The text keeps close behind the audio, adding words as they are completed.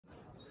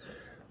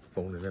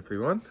Morning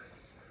everyone.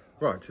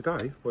 Right,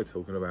 today we're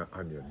talking about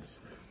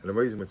onions, and the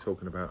reason we're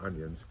talking about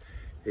onions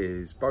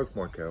is both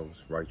my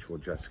girls, Rachel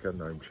and Jessica,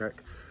 name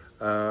check,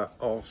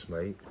 asked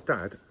me,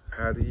 Dad,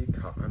 how do you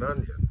cut an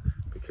onion?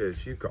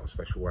 Because you've got a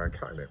special way of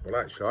cutting it. Well,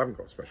 actually I haven't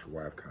got a special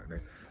way of cutting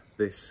it.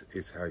 This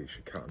is how you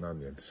should cut an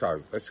onion. So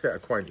let's get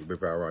acquainted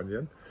with our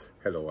onion.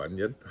 Hello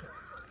onion.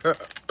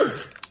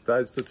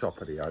 That's the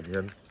top of the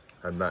onion,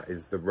 and that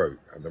is the root.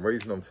 And the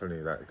reason I'm telling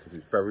you that is because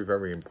it's very,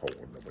 very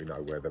important that we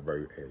know where the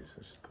root is.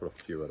 Let's just put a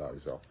few of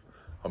those off.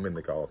 I'm in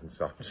the garden,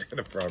 so I'm just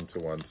going to throw them to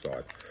one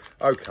side.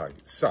 Okay,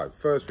 so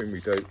first thing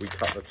we do, we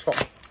cut the top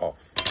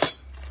off.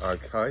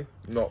 Okay,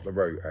 not the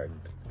root end.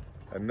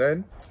 And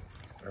then,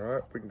 all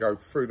right, we can go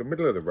through the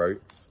middle of the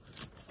root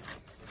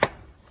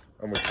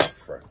and we cut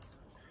through.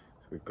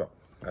 So we've got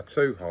our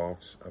two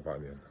halves of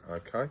onion.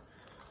 Okay, I'm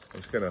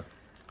just going to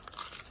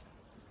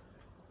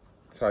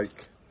take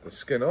the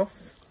skin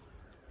off.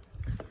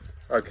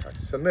 Okay,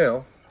 so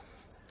now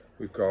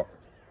we've got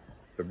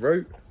the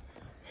root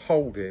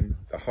holding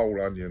the whole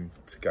onion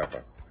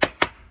together,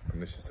 and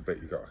this is the bit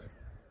you got here.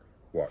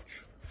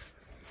 Watch,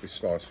 we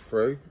slice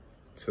through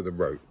to the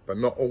root, but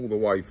not all the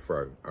way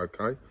through.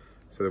 Okay,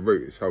 so the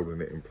root is holding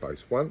it in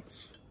place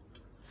once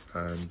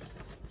and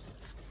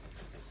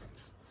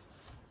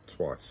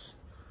twice.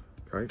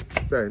 Okay,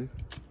 then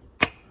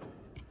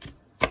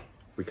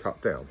we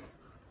cut down.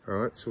 All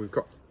right, so we've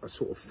got a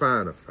sort of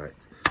fan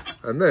effect,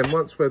 and then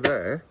once we're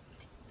there,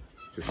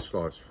 just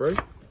slice through.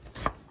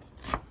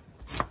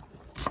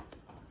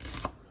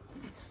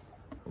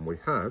 And we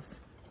have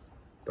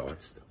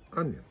diced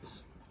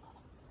onions.